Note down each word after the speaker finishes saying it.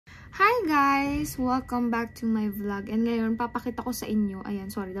Hi guys! Welcome back to my vlog. And ngayon, papakita ko sa inyo.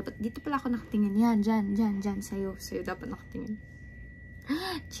 Ayan, sorry. Dapat dito pala ako nakatingin. Yan, dyan. Sa'yo dapat nakatingin.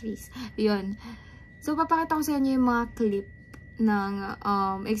 Cheese. Yun. So, papakita ko sa inyo yung mga clip ng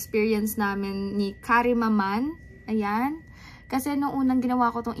experience namin ni Karimaman. Ayan. Kasi nung unang ginawa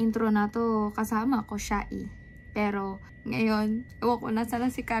ko tong intro na to, kasama ko siya Pero, ngayon, ewan ko, nasa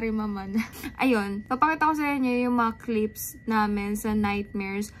na si Karimaman. Ayun, papakita ko sa inyo yung mga clips namin sa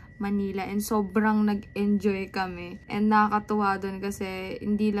Nightmares, Manila. And sobrang nag-enjoy kami. And nakakatuwa doon kasi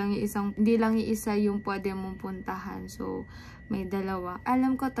hindi lang yung isa yung pwede mong puntahan. So, may dalawa.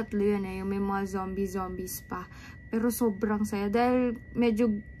 Alam ko tatlo yun yung may mga zombies pa. Pero sobrang saya. Dahil medyo,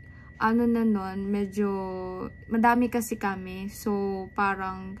 medyo madami kasi kami. So,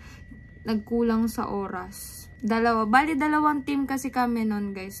 parang nagkulang sa oras. Bali dalawang team kasi kami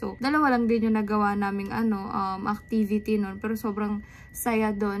nun guys. So, dalawa lang din yung nagawa naming activity nun. Pero sobrang saya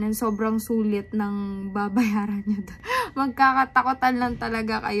doon and sobrang sulit ng babayaran nyo doon. Magkakatakutan lang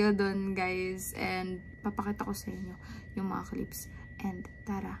talaga kayo doon guys. And papakita ko sa inyo yung mga clips. And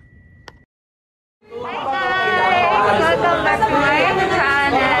tara! Hi guys! Welcome back to my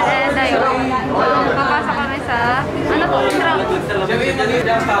channel. And ayun, papasok kami sa po intro?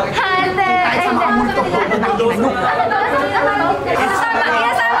 Hi there!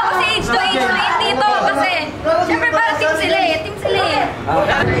 Isasama ko si age to dito kasi syempre parang team sila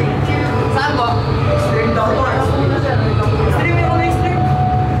Saan po? Stream daw to. Streaming ko na stream.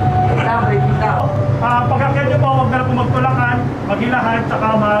 Pagkakyan nyo po, huwag na po magtulakan, maghilahan, tsaka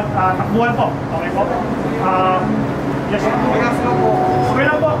magtakbuhan po. Okay po? Yes po. Okay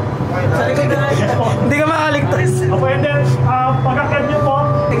lang po. Sa likod na lang. Yes po. Hindi ka makaligtas. Opo, and then, pagkakyan nyo po.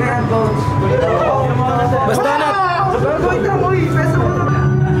 Tingnan po. Basta na. Wait lang, uy. Pesa mo naman.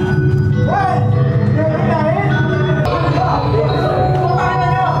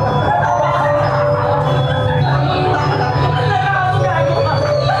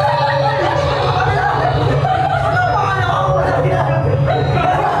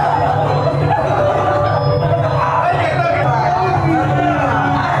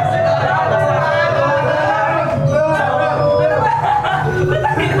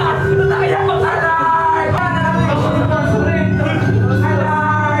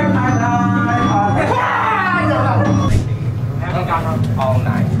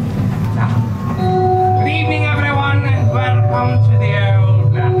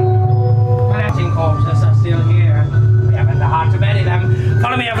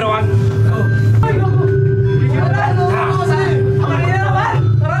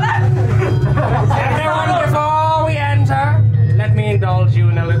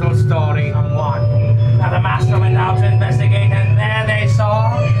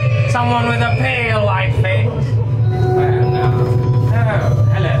 Someone with a pale white face.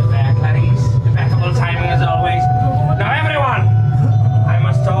 Hello there, Clarice. Impeccable timing as always. Now everyone, I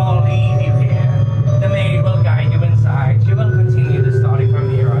must all leave you here. The maid will guide you inside. She will continue the story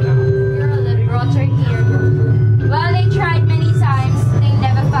from here on out. Girl that brought her here. Well, they tried many times. They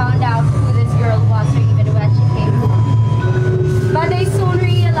never found out who this girl was or even where she came from. But they soon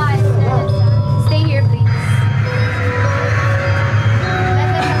realized that stay here, please.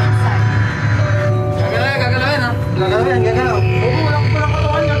 Gagalaw.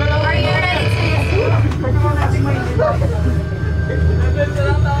 Are you ready to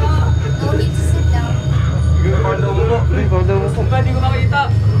no need to sit down.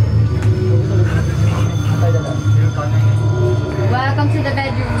 Welcome to the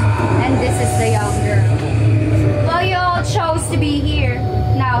bedroom, and this is the young girl. Well, you all chose to be here.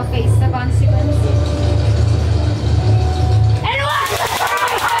 Now face the consequences. And what?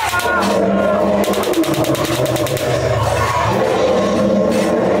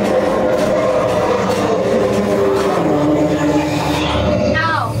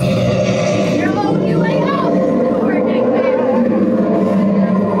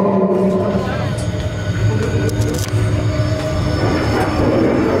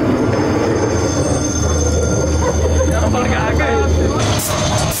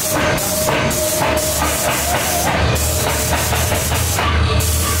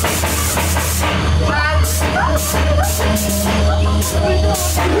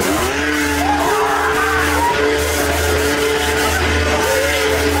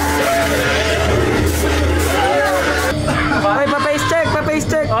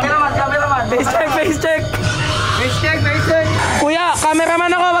 Kuya, cameraman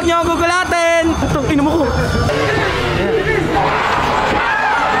ako, wag niyo ako gugulatin. Itong ino mo ko.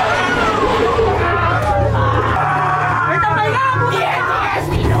 Wait, tambay ka! Yes!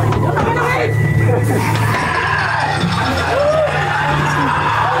 Yes!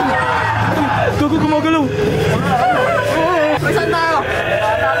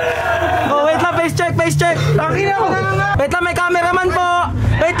 Wait lang, may cameraman po.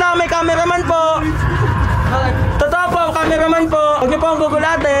 Wait lang, may cameraman po. Totoo po, cameraman po. Huwag niyo po ang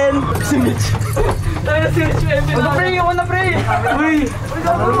gugulatin. Si Mitch. Ako na pray, ako na pray. Uy.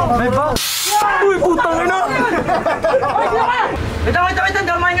 May ba? Uy, putang ina. Wait lang,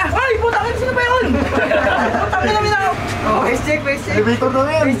 damay nga. Uy, putang ina, sino ba yun? Putang ina, minaw. Oh, face check. Elevator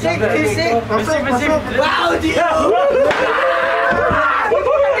na yan. Face check. Wow, Dio!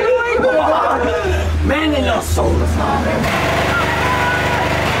 Many lost souls.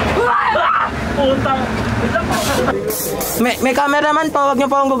 May cameraman po, wag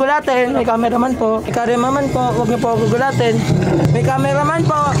niyo po akong gugulatin. May cameraman po. May cameraman po, wag niyo po akong gugulatin. May cameraman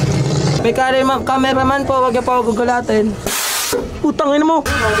po. May cameraman po, wag niyo po akong gugulatin. Putang ina mo.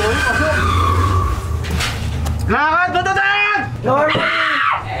 Lakad! Tututan! Lord.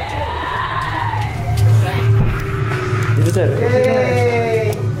 Dito sir.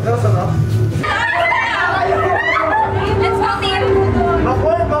 Yay! Let's go, team!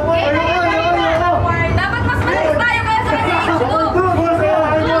 Bakoy! Dapat mas malis tayo kaya sa kanya.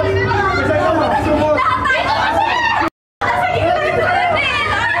 Lahat tayo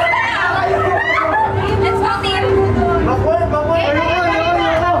let's go, team! Bakoy!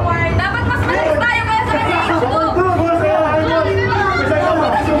 Dapat mas malis tayo kaya sa kanya.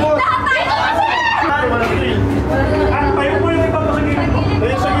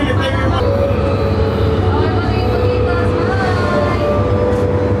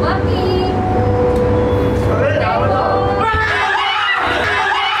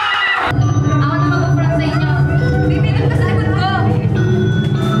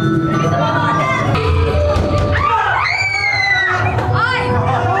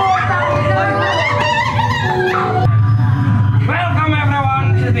 Welcome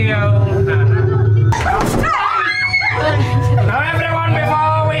everyone to the old Now everyone,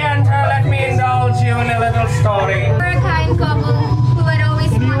 before we enter, let me indulge you in a little story. We're a kind couple who had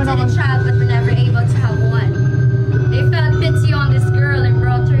always wanted a child but were never able to have one. They felt pity on this girl and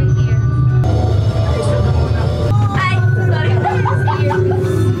brought her here.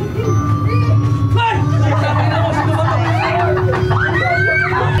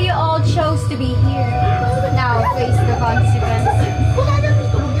 We all chose to be here. Now face the consequences.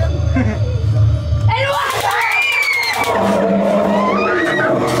 And what?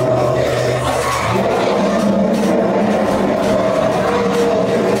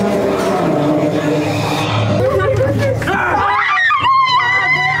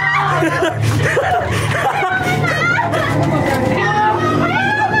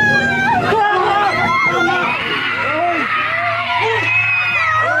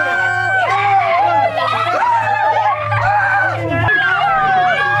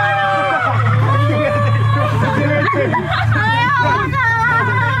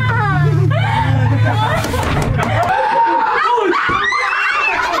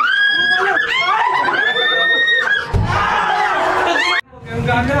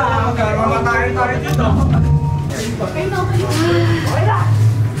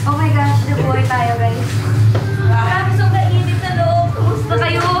 Oh my gosh, nabuhay tayo guys. Grabe, sobrang init na loob. Kumusta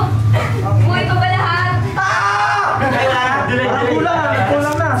kayo? Buhay pa ba lahat?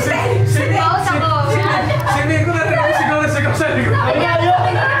 Kulang na! Paus ako. Sinin ko na rin ako sigaw sa likod.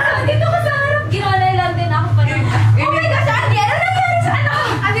 Dito ko sa harap. Ginolay lang din ako pa rin. Oh my gosh, Andy! Ano nangyari sa ano?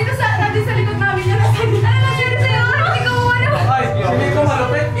 Andito sa likod namin yun. Ano nangyari sa'yo? Hindi ko ano? Ay, sinin ko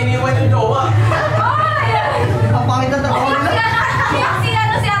malupit, iniwan yung jowa. Oh, ayan. Ang pangit na tao.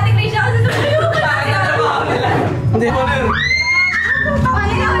 Si Ate Krisha kasi sa Hindi po rin.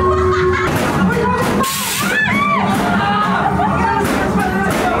 Panginoon.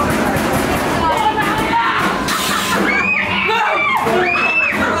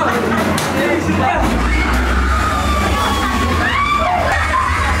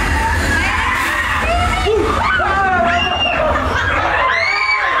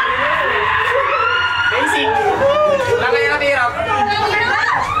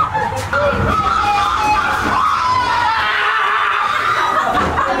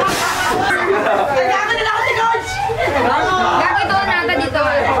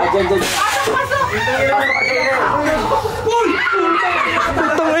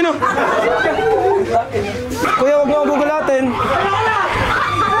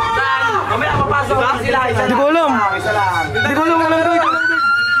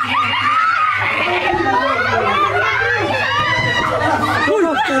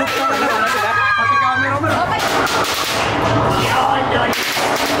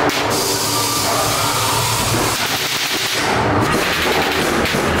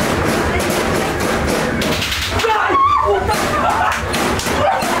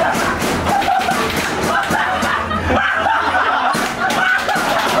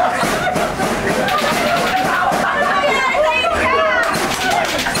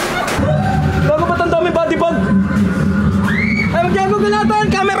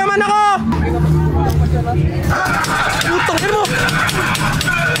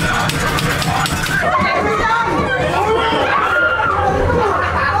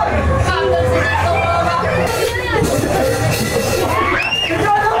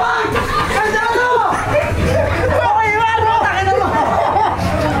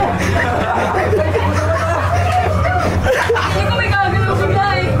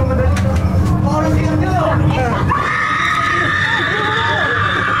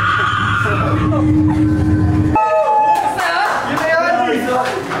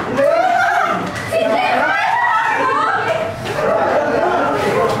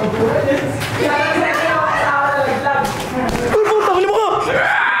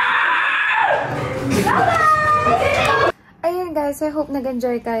 guys. I hope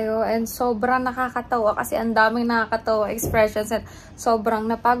nag-enjoy kayo and sobrang nakakatawa kasi ang daming nakakatawa expressions and sobrang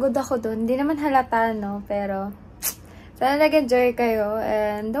napagod ako dun. Hindi naman halata, no? Pero sana nag-enjoy kayo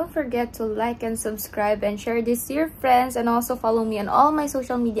and don't forget to like and subscribe and share this to your friends and also follow me on all my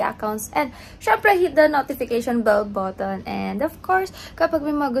social media accounts and syempre hit the notification bell button and of course kapag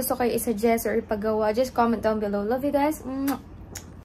may mga gusto kayo i-suggest or ipagawa, just comment down below. Love you guys.